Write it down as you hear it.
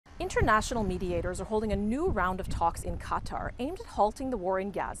International mediators are holding a new round of talks in Qatar aimed at halting the war in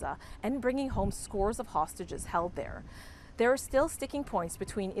Gaza and bringing home scores of hostages held there. There are still sticking points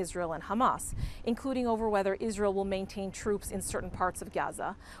between Israel and Hamas, including over whether Israel will maintain troops in certain parts of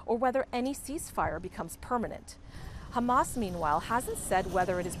Gaza or whether any ceasefire becomes permanent. Hamas, meanwhile, hasn't said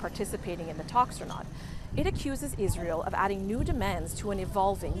whether it is participating in the talks or not. It accuses Israel of adding new demands to an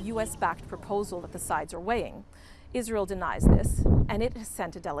evolving US-backed proposal that the sides are weighing. Israel denies this, and it has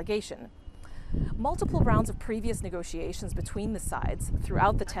sent a delegation. Multiple rounds of previous negotiations between the sides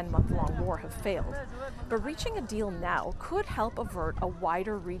throughout the 10-month-long war have failed. But reaching a deal now could help avert a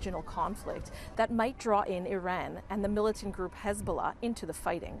wider regional conflict that might draw in Iran and the militant group Hezbollah into the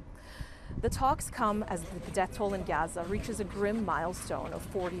fighting. The talks come as the death toll in Gaza reaches a grim milestone of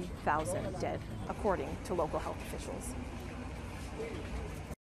 40,000 dead, according to local health officials.